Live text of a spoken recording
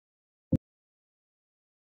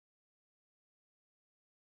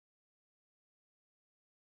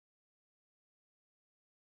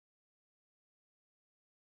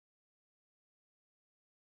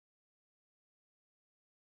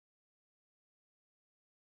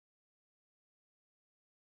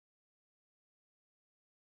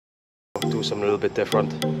do something a little bit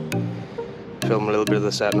different. Film a little bit of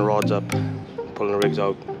the setting the rods up, pulling the rigs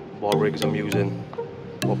out, what rigs I'm using,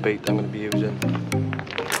 what bait I'm going to be using.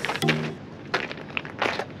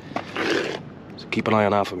 So keep an eye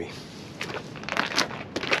on that for me.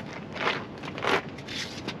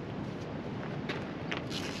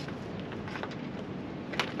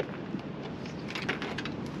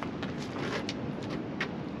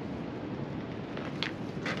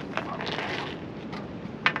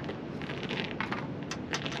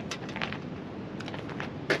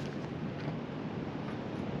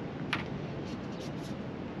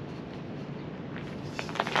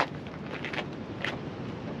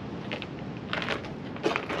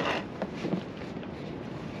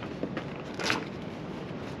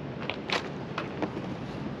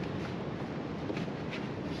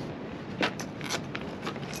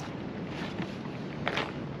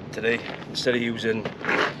 Today, instead of using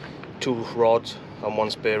 2 rods and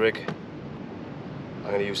 1 spare rig,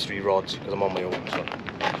 I'm going to use 3 rods because I'm on my own. So.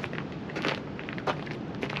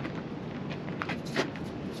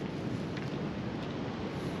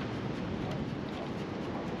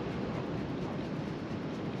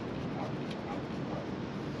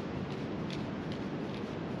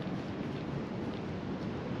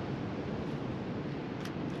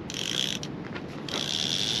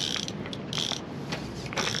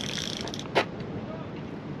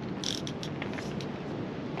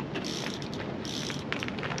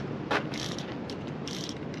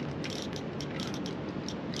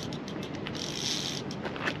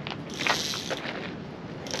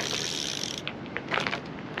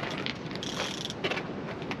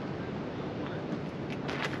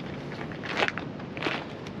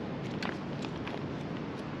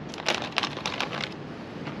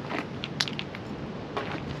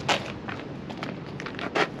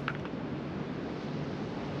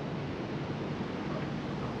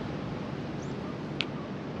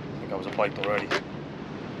 That was a bite already.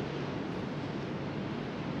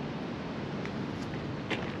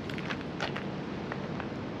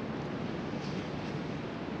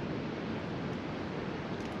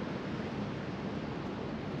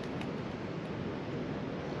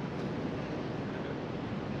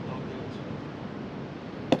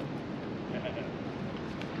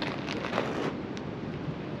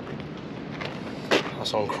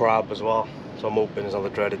 That's on crab as well. So I'm hoping there's another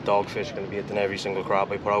dreaded dogfish going to be hitting every single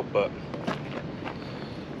crab I put out, but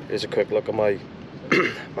here's a quick look at my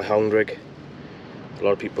my hound rig. A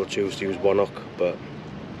lot of people choose to use 1 hook, but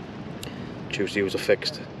choose to use a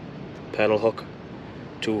fixed pennel hook,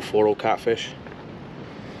 2 4-0 catfish,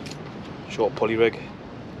 short pulley rig,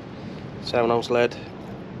 7-ounce lead,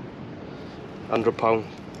 100 pound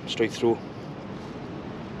straight through.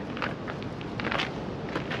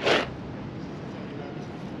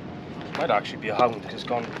 Might actually be a hound because it's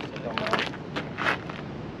gone down there.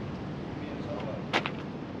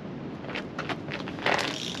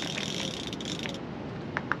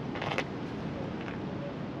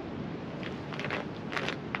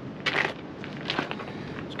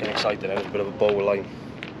 It's getting excited now, there's a bit of a bow line.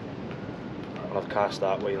 And I've cast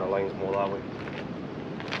that way and the line's more that way.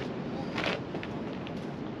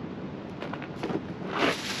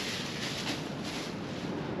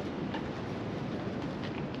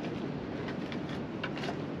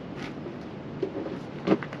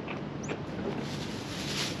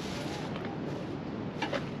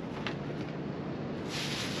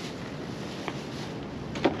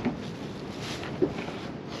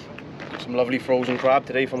 Some lovely frozen crab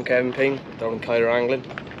today from Kevin Payne down in Kyra Angling,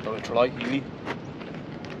 down in Tralee, Ely.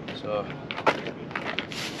 So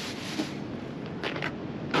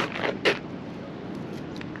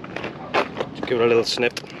just give it a little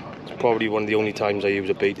snip. It's probably one of the only times I use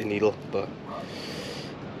a baiting needle, but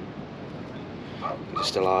it's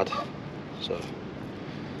still hard, so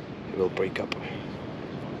it will break up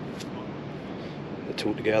the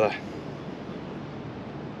 2 together.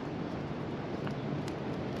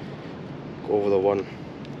 Over the one,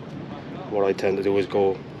 what I tend to do is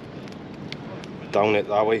go down it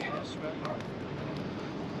that way.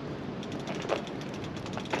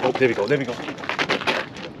 Oh, there we go, there we go.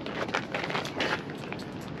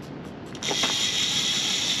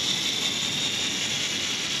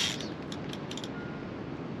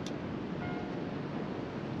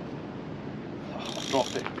 Oh,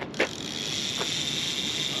 dropped it.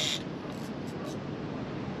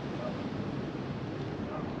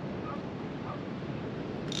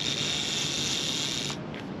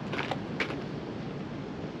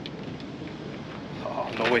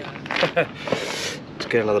 No way. Let's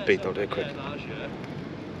get another bait out there quick.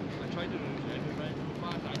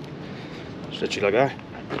 Stretchy like that.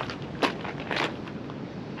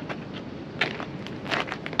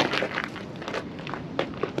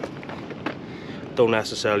 don't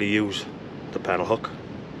necessarily use the pennel hook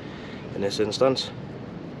in this instance.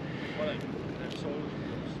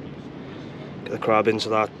 Get the crab in so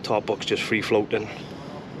that top hook's just free floating.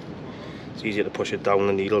 It's easier to push it down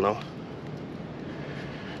the needle now.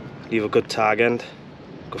 Leave a good tag end.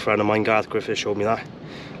 A good friend of mine, Garth Griffith, showed me that.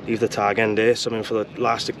 Leave the tag end there, something for the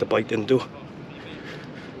elastic to bite into.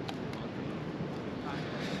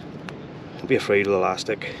 Don't be afraid of the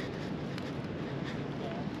elastic.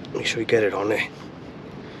 Make sure you get it on there.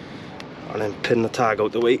 And then pin the tag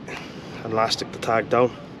out the way and elastic the tag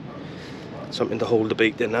down. Something to hold the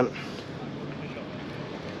bait in then.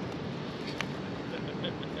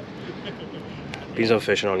 Been some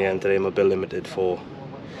fishing on the end today. I'm a bit limited for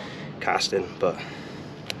casting, but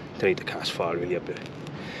don't need to cast far really up here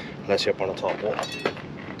unless you're up on a top wall.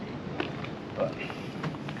 But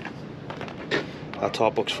that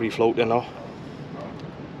top hook's free floating now.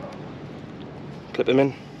 Clip him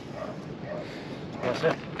in. That's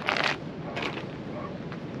it.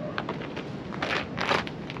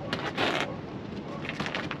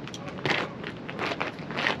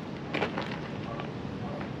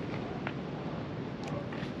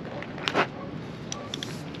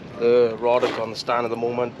 The rod I've got on the stand at the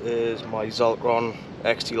moment is my Zaltron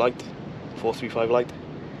XT Light, 435 light,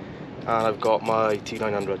 and I've got my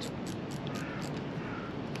T900.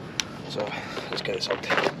 So let's get this out.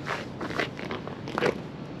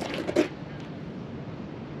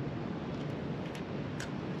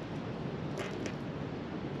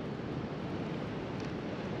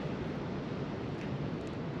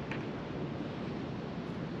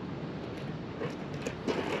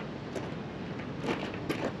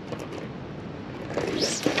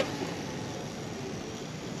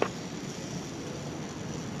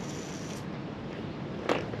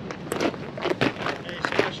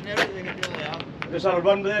 Just have a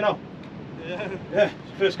run there now. Yeah. Yeah,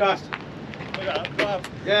 first cast. Look at that, crab.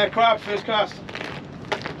 Yeah, crab, first cast.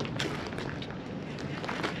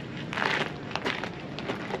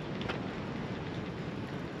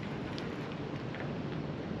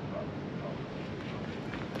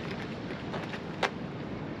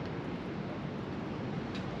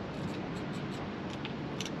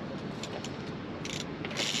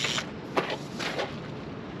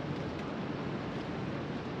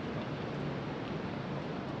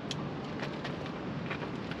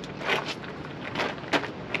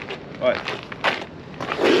 Right,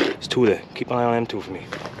 there's two there. Keep an eye on them two for me.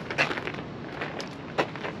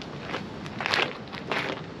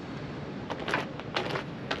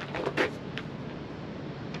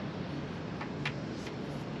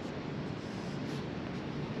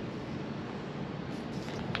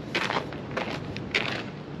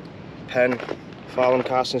 Pen, Fallon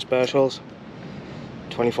casting specials.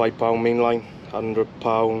 £25 mainline,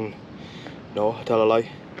 £100. No, I tell a lie.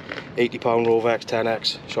 £80 Rovex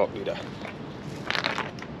 10X shock leader.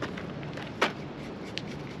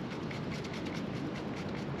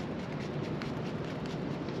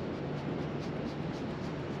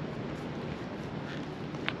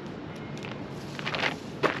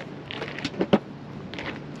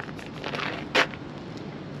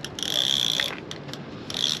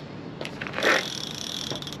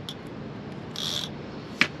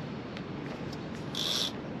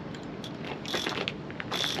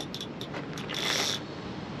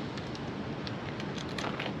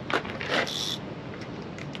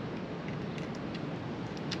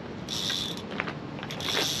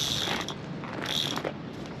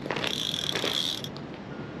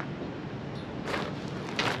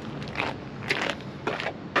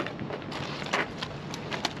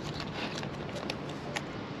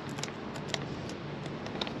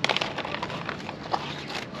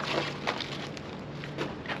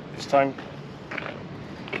 Time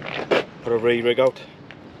put a rig out.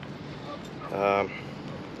 I'm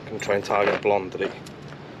going to try and target a blonde today.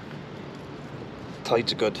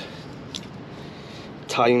 Tides are good.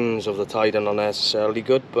 Times of the tide are not necessarily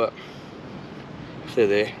good, but if they're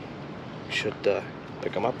there, you should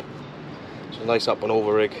pick them up. So nice up and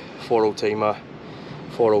over rig, 4.0 tamer,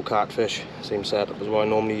 4.0 catfish, same setup as what I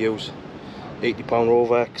normally use. £80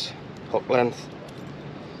 Rovex, hook length.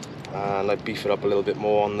 And I beef it up a little bit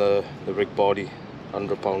more on the rig body,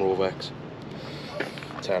 £100 Rovex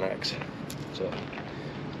 10X. So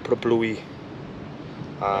put a bluey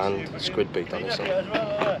and squid bait on this one.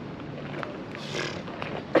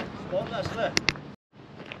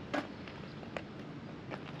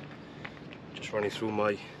 Just running through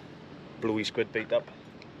my bluey squid bait up.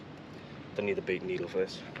 Don't need a bait needle for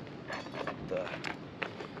this. But,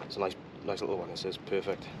 it's a nice little one. This is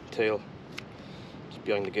perfect. Tail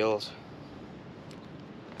behind the gills.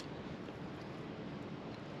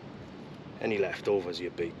 any leftovers of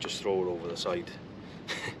your bait, just throw it over the side.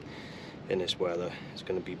 In this weather, it's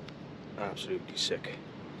going to be absolutely sick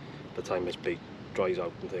by the time this bait dries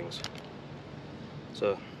out and things.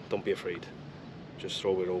 So don't be afraid, just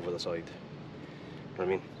throw it over the side. You know what I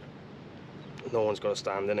mean? No one's got to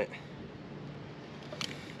stand in it.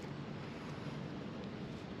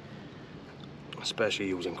 Especially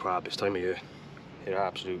using crab this time of year, it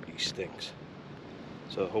absolutely stinks.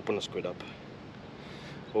 So open the squid up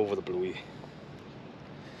over the bluey.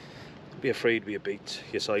 Don't be afraid with your bait,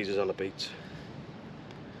 your sizes on the bait.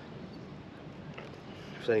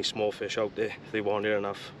 If there's any small fish out there, if they want it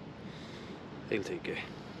enough, they'll take it.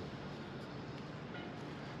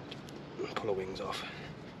 Pull the wings off.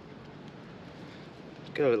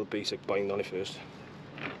 Get a little basic bind on it first.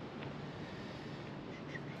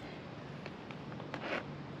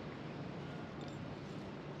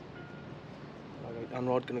 Alright, and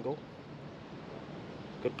rod gonna go.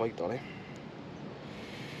 Good bite on it.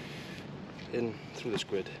 In through the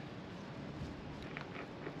squid.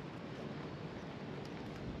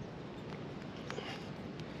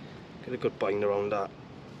 Get a good bind around that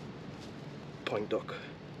point hook,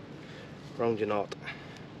 round your knot.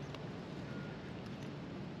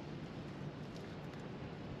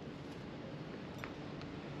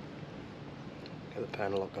 Get the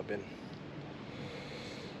pen lock up in.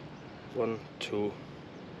 1, 2,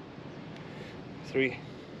 3.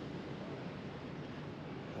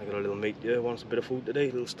 I got a little mate here, wants a bit of food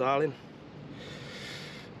today, little starling.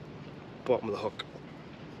 Bottom of the hook.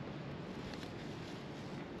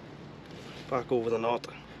 Back over the knot.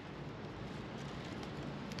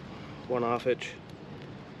 1/2 inch,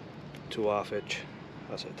 2/2 inch,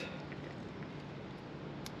 that's it.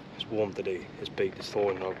 It's warm today, his bait is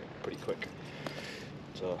thawing out pretty quick.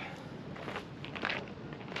 So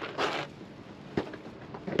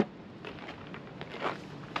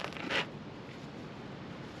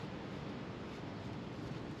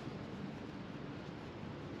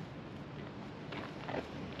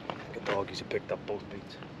doggies have picked up both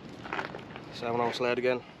baits. 7-ounce lead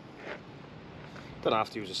again. Don't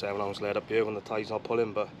have to use a 7-ounce lead up here when the tide's not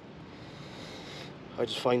pulling, but I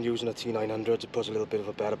just find using a T900 it puts a little bit of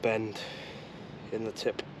a better bend in the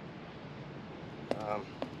tip. You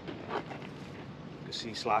can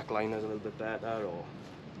see slack liners a little bit better, or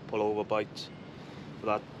pull over bites with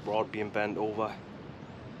that rod being bent over.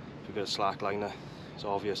 If you've got a slack liner, it's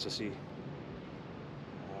obvious to see.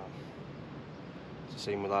 It's the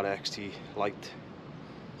same with that XT light.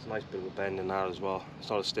 It's a nice bit of a bend in there as well. It's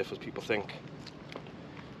not as stiff as people think.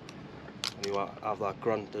 And you have that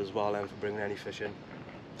grunt as well then for bringing any fish in.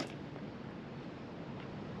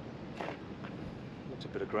 Looks a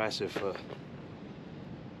bit aggressive for,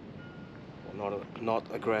 well, not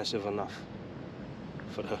aggressive enough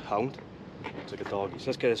for the hound. Looks like a doggy. So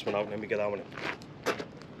let's get this one out and then we get that one in.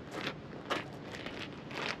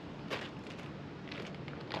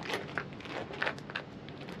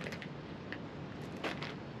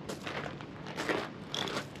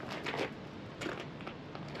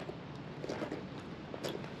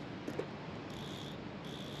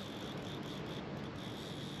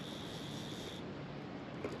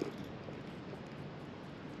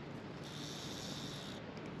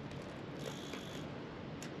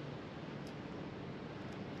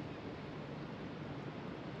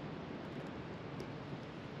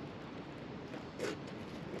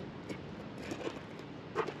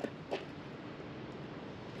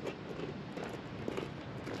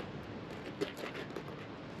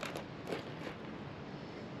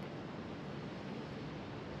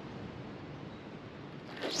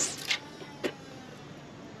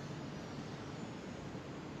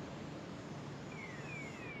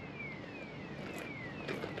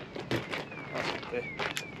 Okay.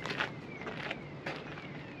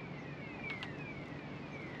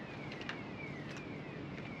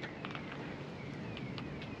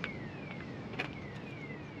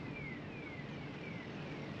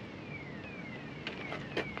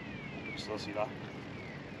 Still see that.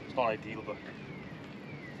 It's not ideal, but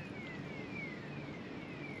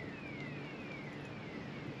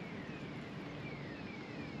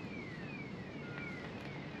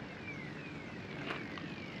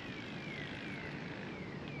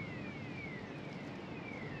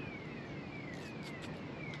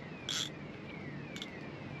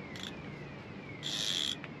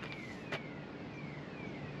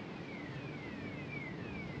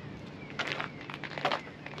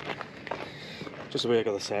just the way I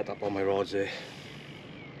got the setup on my rods there.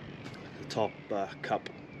 The top cup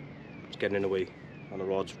is getting in the way and the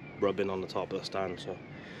rod's rubbing on the top of the stand, so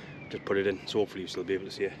just put it in, so hopefully you'll still be able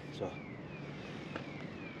to see it. So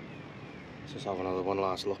let's just have one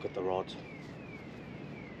last look at the rods.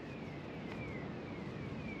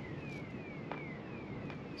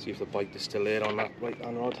 See if the bite is still there on that right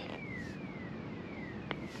hand rod.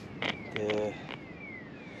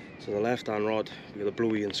 So the left hand rod, we got a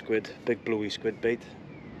bluey and squid, big bluey squid bait,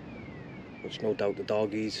 which no doubt the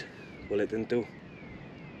doggies will hit into.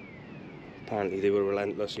 Apparently they were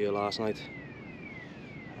relentless here last night.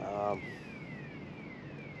 But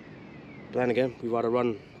then again, we've had a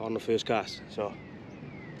run on the first cast, so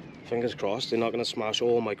fingers crossed they're not going to smash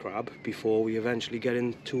all my crab before we eventually get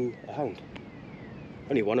into a hound.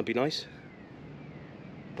 Only one would be nice,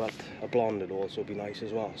 but a blonde would also be nice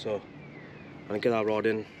as well. So I'm going to get that rod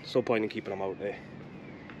in. There's no point in keeping them out there.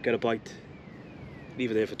 Get a bite,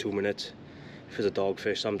 leave it there for 2 minutes. If it's a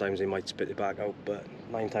dogfish, sometimes they might spit it back out, but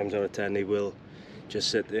 9 times out of 10 they will just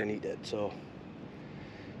sit there and eat it. So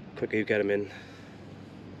the quicker you get them in,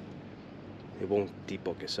 it won't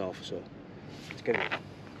debug itself. So let's get it.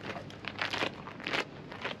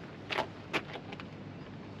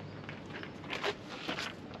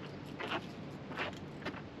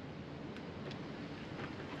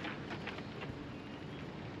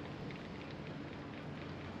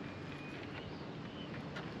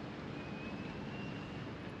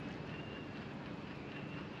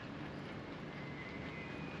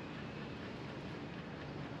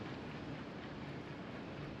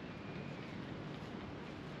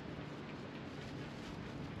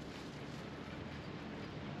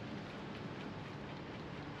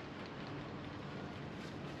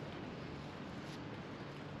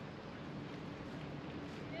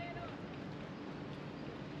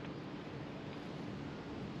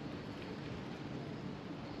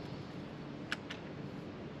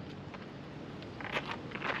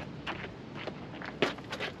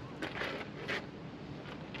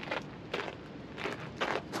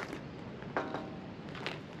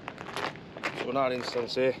 So in that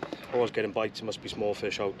instance there, I was getting bites, there must be small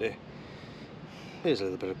fish out there. There's a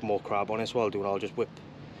little bit more crab on it, so what I'll do, I'll just whip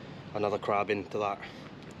another crab into that.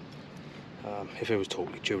 If it was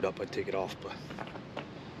totally chewed up, I'd take it off, but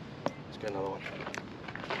let's get another one.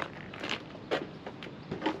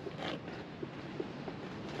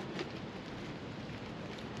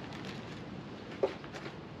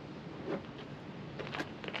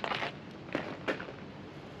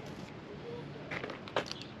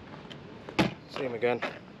 Same again,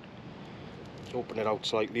 just open it out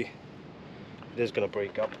slightly. It is going to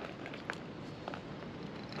break up.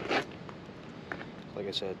 Like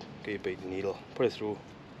I said, get your bait needle, put it through.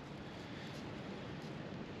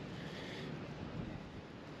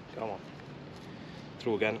 Come on,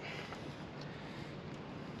 through again.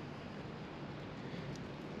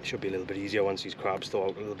 It should be a little bit easier once these crabs thaw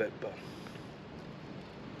out a little bit, but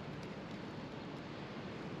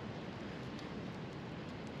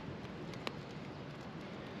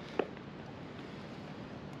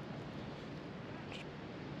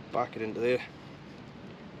back it into there.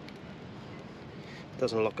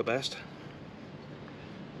 Doesn't look the best,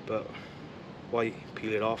 but why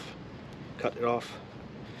peel it off, cut it off,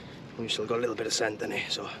 and you still got a little bit of scent in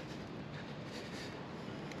it. So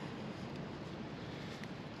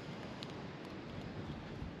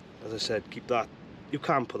as I said, keep that. You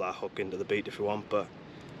can put that hook into the bait if you want, but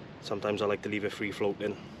sometimes I like to leave it free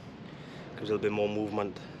floating, gives a little bit more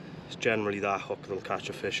movement. It's generally that hook that'll catch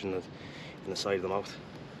a fish in the side of the mouth.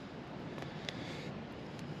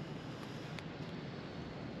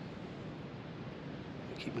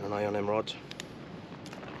 Keeping an eye on them rods.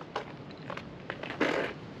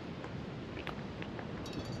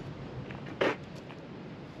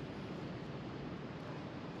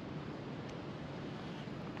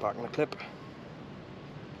 Back in the clip,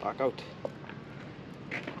 back out.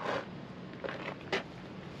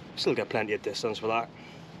 Still get plenty of distance for that.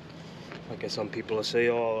 I guess some people will say,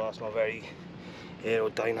 oh, that's not very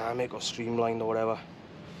aerodynamic or streamlined or whatever.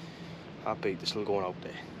 That bait is still going out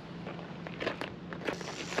there.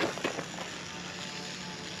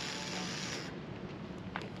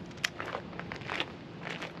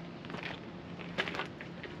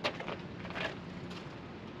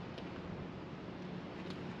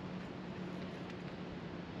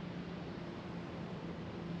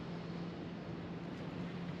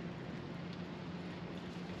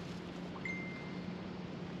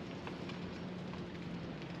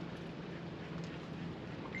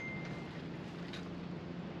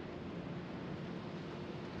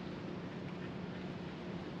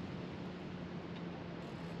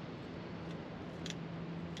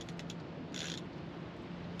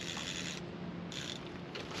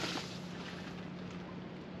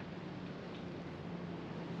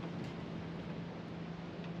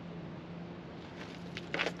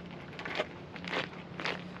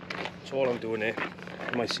 So all I'm doing here,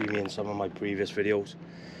 you might see me in some of my previous videos,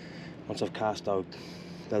 once I've cast out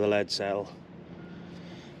let the lead settle.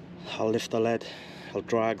 I'll lift the lead, I'll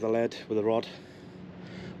drag the lead with a rod.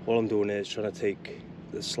 All I'm doing is trying to take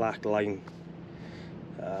the slack line.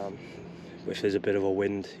 If there's a bit of a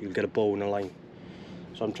wind, you'll get a bow in a line.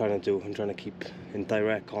 So I'm trying to keep in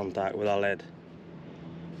direct contact with our lead,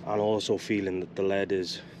 and also feeling that the lead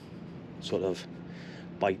is sort of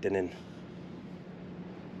biting in.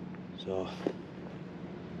 So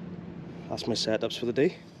that's my setups for the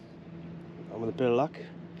day, and with a bit of luck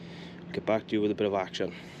I'll get back to you with a bit of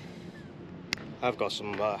action. I've got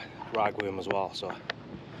some ragworm as well, so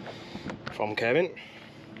from Kevin.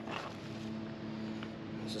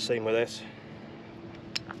 It's the same with this.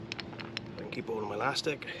 I can keep hold of my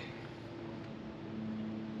elastic.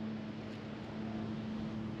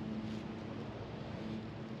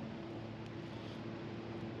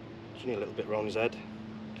 Just need a little bit round his head.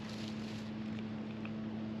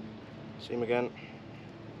 Same again.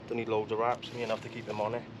 Don't need loads of wraps, only enough to keep him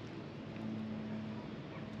on it.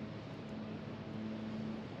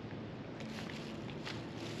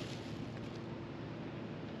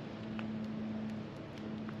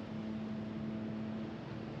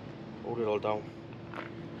 Hold it all down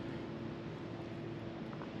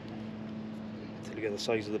until you get the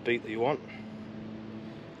size of the bait that you want.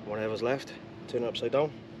 Whatever's left, turn it upside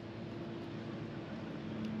down.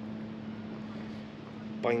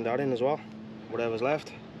 Bind that in as well, whatever's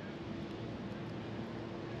left,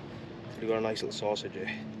 until you got a nice little sausage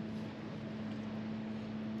here.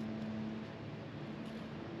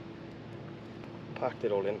 Packed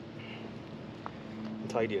it all in and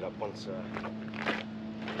tidy it up once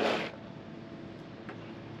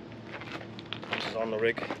it's on the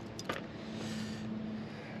rig.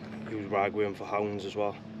 Use ragworm for hounds as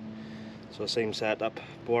well. So same setup,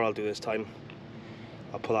 but what I'll do this time,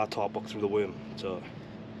 I'll pull that top hook through the worm, so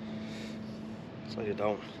slide it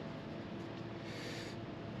down,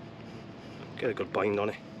 get a good bind on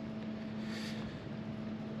it,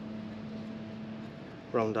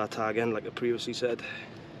 round that tag end like I previously said.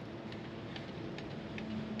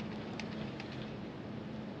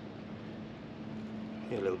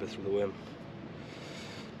 A little bit through the worm,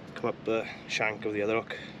 come up the shank of the other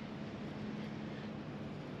hook,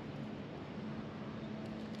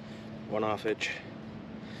 1/2 inch,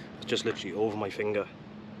 it's just literally over my finger,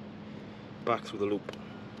 back through the loop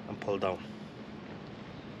and pull down.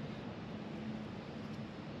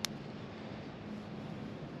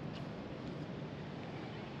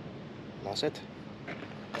 And that's it.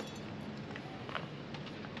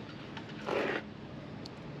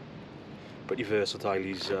 Pretty versatile,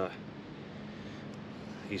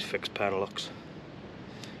 these fixed panel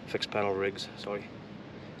rigs, sorry,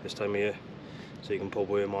 this time of year, so you can put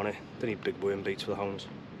worm on it. Don't need big worm baits for the hounds.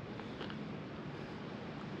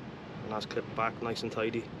 And that's clipped back nice and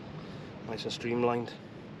tidy, nice and streamlined.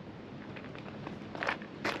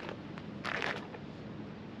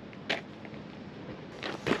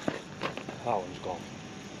 That one's gone.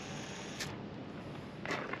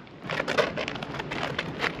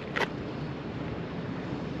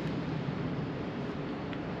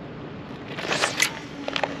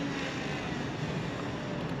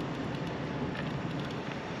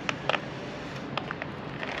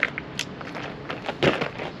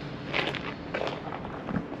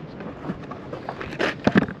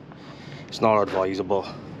 It's not advisable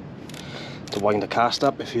to wind the cast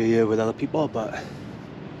up if you're here with other people, but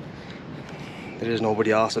there is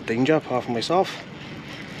nobody else at danger apart from myself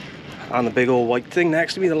and the big old white thing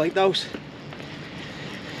next to me, the lighthouse.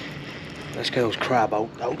 Let's get those crab out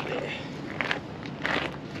there.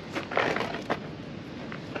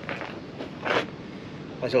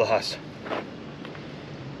 Nice little huss.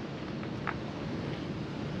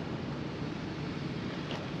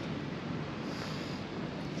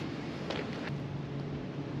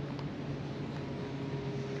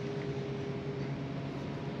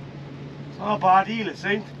 Not a bad eel, it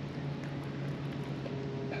seemed.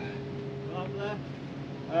 Up there?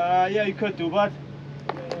 Yeah, you could do, bud.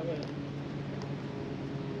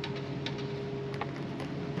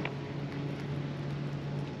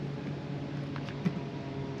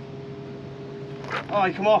 Oh,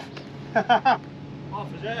 he come off.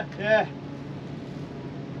 Off, is it? Yeah.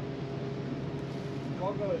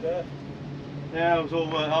 What was it? Yeah, it was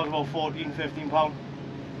about 14, 15 pounds.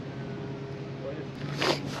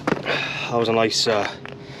 That was a nice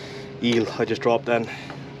eel I just dropped then.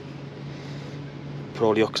 Put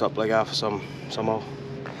all the hooks up like that for somehow.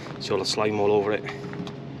 See all the slime all over it. It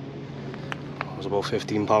was about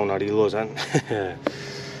 15 pound that eel was then.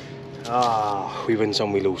 Ah, we win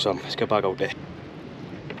some, we lose some. Let's get back out there.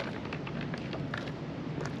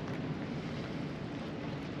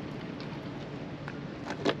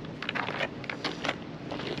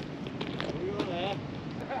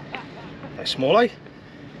 Nice smalleye.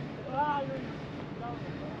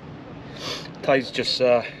 Tide's just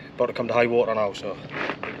about to come to high water now, so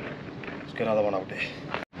let's get another one out there.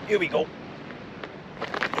 Here we go.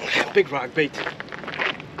 Big rag bait.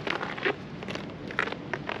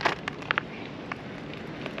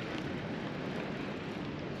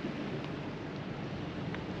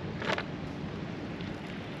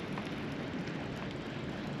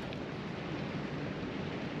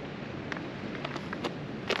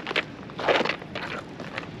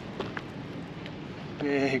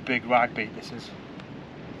 Big rag bait this is.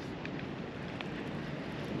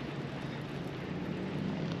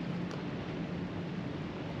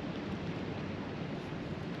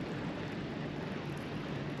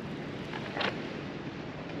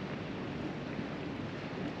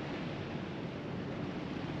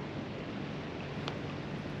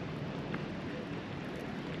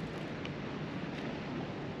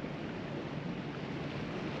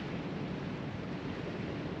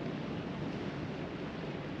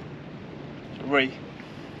 Three.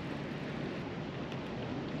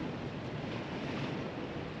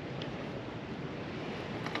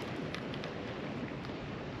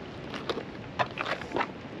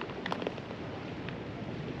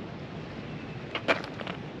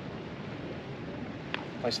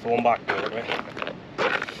 Nice thrown back there, right?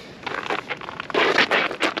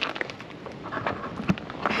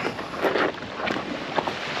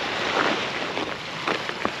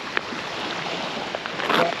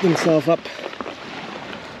 Wrapped himself up.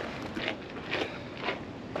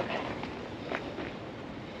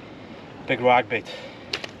 Big rag bait.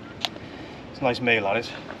 It's a nice male, that is.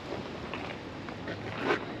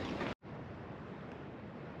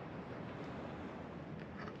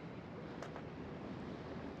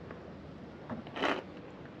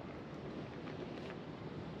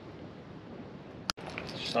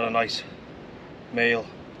 It's just not a nice male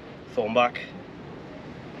thornback.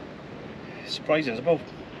 Surprising, it's about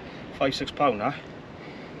 5-6 pound now.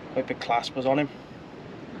 Quite big claspers on him.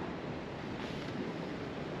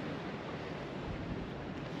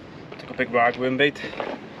 A big rag worm bait.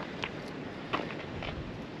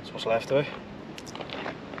 That's what's left of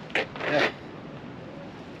it. Yeah.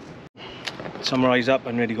 Summarise up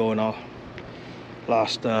and ready to go now.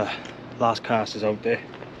 Last cast is out there.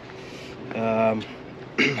 I've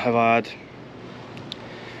had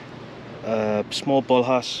a small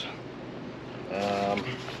bullhass, a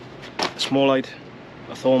smallite,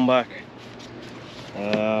 a thornback,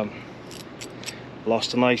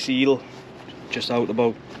 lost a nice eel just out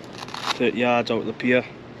about 30 yards out of the pier.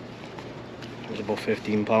 It was about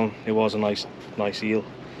 15 pound. It was a nice eel.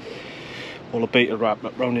 All the bait had wrapped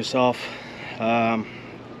up around itself.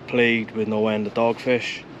 Plagued with no end of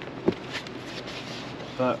dogfish.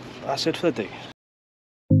 But that's it for the day.